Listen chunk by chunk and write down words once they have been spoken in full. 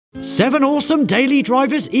7 awesome daily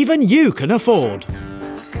drivers even you can afford.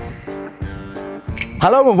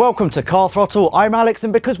 Hello and welcome to Car Throttle. I'm Alex,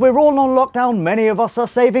 and because we're all on lockdown, many of us are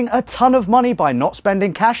saving a ton of money by not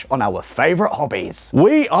spending cash on our favourite hobbies.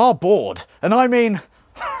 We are bored, and I mean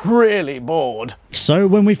really bored. So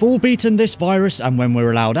when we've all beaten this virus and when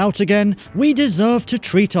we're allowed out again, we deserve to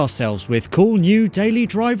treat ourselves with cool new daily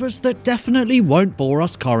drivers that definitely won't bore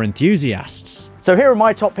us car enthusiasts. So here are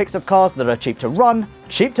my top picks of cars that are cheap to run,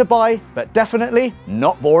 cheap to buy, but definitely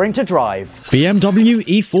not boring to drive. BMW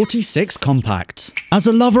E46 Compact. As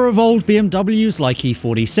a lover of old BMWs like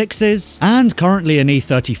E46s, and currently an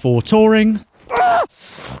E34 Touring,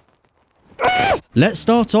 let's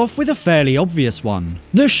start off with a fairly obvious one.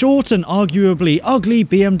 The short and arguably ugly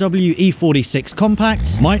BMW E46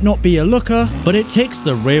 Compact might not be a looker, but it ticks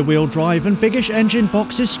the rear-wheel drive and biggish engine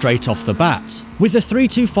boxes straight off the bat, with the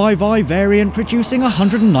 325i variant producing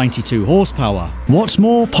 192 horsepower. What's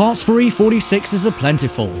more, parts for E46s are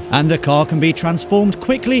plentiful, and the car can be transformed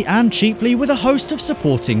quickly and cheaply with a host of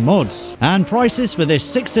supporting mods. And prices for this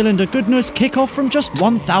 6-cylinder goodness kick off from just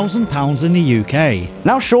 £1,000 in the UK.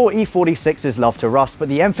 Now sure, E46s love to rust, but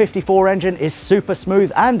the M54 engine is super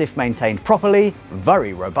smooth and, if maintained properly,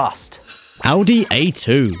 very robust. Audi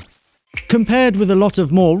A2. Compared with a lot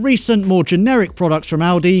of more recent, more generic products from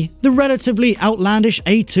Audi, the relatively outlandish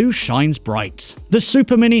A2 shines bright. The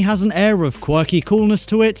Super Mini has an air of quirky coolness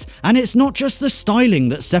to it, and it's not just the styling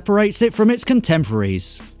that separates it from its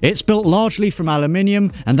contemporaries. It's built largely from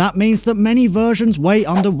aluminium, and that means that many versions weigh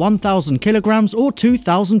under 1,000 kilograms or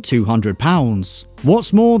 2,200 pounds.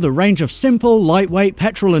 What's more, the range of simple, lightweight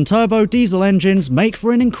petrol and turbo diesel engines make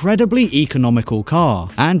for an incredibly economical car,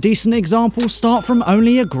 and decent examples start from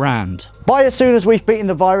only £1,000. Buy as soon as we've beaten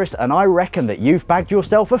the virus, and I reckon that you've bagged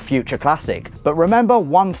yourself a future classic. But remember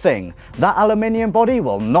one thing, that aluminium body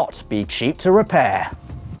will not be cheap to repair.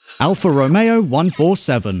 Alfa Romeo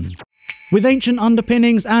 147. With ancient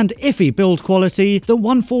underpinnings and iffy build quality, the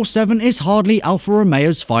 147 is hardly Alfa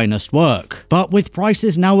Romeo's finest work. But with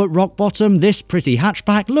prices now at rock bottom, this pretty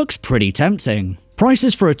hatchback looks pretty tempting.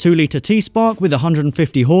 Prices for a 2-litre T-Spark with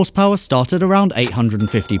 150 horsepower start at around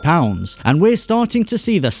 £850, and we're starting to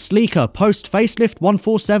see the sleeker post-facelift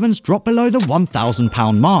 147s drop below the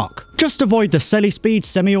 £1,000 mark. Just avoid the semi-speed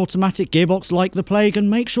semi-automatic gearbox like the plague, and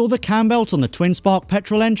make sure the cam belt on the twin-spark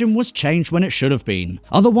petrol engine was changed when it should have been.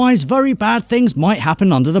 Otherwise, very bad things might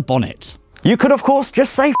happen under the bonnet. You could of course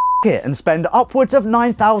just say f it and spend upwards of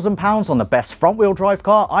 £9,000 on the best front-wheel drive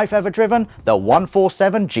car I've ever driven, the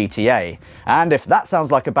 147 GTA. And if that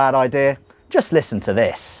sounds like a bad idea, just listen to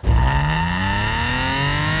this.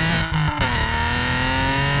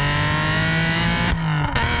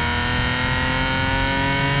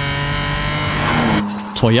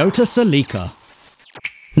 Toyota Celica.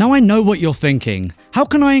 Now I know what you're thinking. How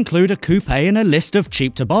can I include a coupe in a list of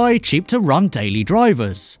cheap to buy, cheap to run daily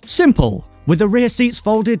drivers? Simple. With the rear seats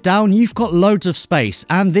folded down, you've got loads of space,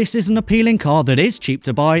 and this is an appealing car that is cheap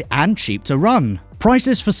to buy and cheap to run.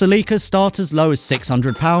 Prices for Celicas start as low as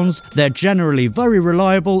 £600, they're generally very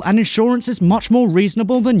reliable, and insurance is much more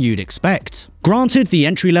reasonable than you'd expect. Granted, the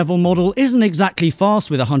entry-level model isn't exactly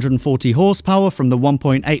fast with 140 horsepower from the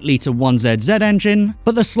 1.8-litre 1ZZ engine,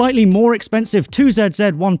 but the slightly more expensive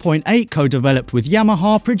 2ZZ 1.8 co-developed with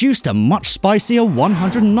Yamaha produced a much spicier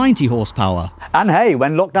 190 horsepower. And hey,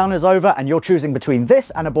 when lockdown is over and you're choosing between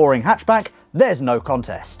this and a boring hatchback, there's no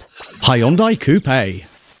contest. Hyundai Coupe.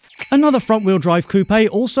 Another front-wheel drive coupe,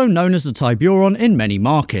 also known as the Tiburon in many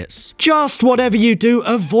markets. Just whatever you do,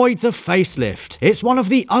 avoid the facelift. It's one of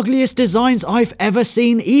the ugliest designs I've ever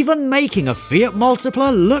seen, even making a Fiat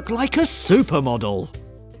Multipla look like a supermodel.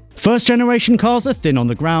 First generation cars are thin on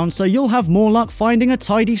the ground, so you'll have more luck finding a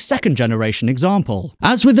tidy second generation example.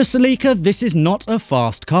 As with the Celica, this is not a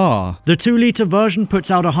fast car. The 2-litre version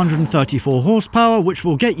puts out 134 horsepower, which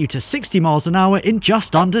will get you to 60 miles an hour in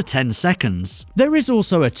just under 10 seconds. There is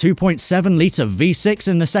also a 2.7-litre V6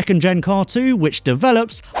 in the second gen car too, which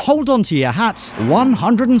develops, hold on to your hats,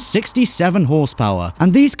 167 horsepower,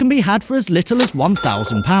 and these can be had for as little as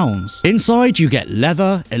 £1,000. Inside you get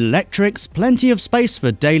leather, electrics, plenty of space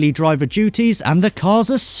for daily driver duties, and the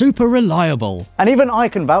cars are super reliable. And even I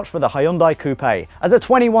can vouch for the Hyundai Coupe. As a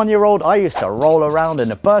 21-year-old, I used to roll around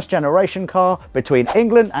in a first generation car between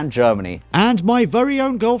England and Germany. And my very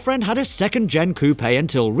own girlfriend had a second gen coupe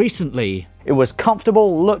until recently. It was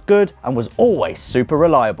comfortable, looked good, and was always super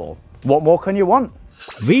reliable. What more can you want?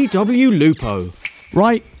 VW Lupo.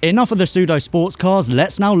 Right, enough of the pseudo sports cars,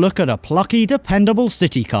 let's now look at a plucky, dependable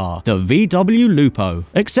city car, the VW Lupo.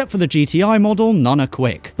 Except for the GTI model, none are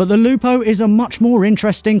quick. But the Lupo is a much more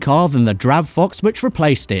interesting car than the drab Fox which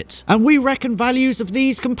replaced it. And we reckon values of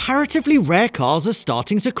these comparatively rare cars are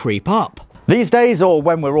starting to creep up. These days, or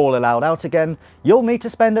when we're all allowed out again, you'll need to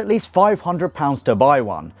spend at least £500 to buy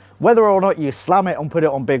one. Whether or not you slam it and put it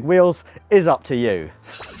on big wheels is up to you.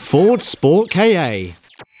 Ford Sport KA.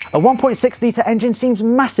 A 1.6 litre engine seems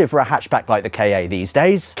massive for a hatchback like the KA these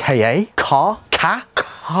days. KA? Car?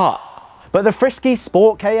 Car. But the frisky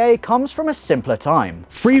Sport KA comes from a simpler time.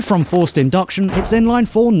 Free from forced induction, its inline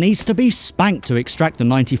 4 needs to be spanked to extract the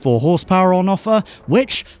 94 horsepower on offer,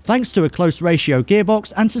 which, thanks to a close ratio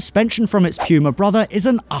gearbox and suspension from its Puma brother, is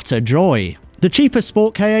an utter joy. The cheapest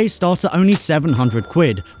Sport KA starts at only 700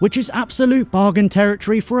 quid, which is absolute bargain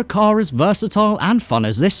territory for a car as versatile and fun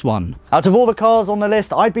as this one. Out of all the cars on the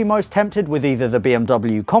list, I'd be most tempted with either the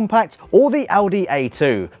BMW Compact or the Audi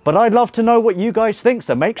A2, but I'd love to know what you guys think,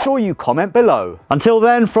 so make sure you comment below. Until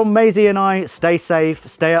then, from Maisie and I, stay safe,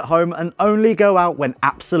 stay at home, and only go out when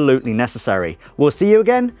absolutely necessary. We'll see you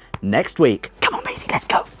again next week. Come on, Maisie, let's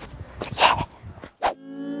go.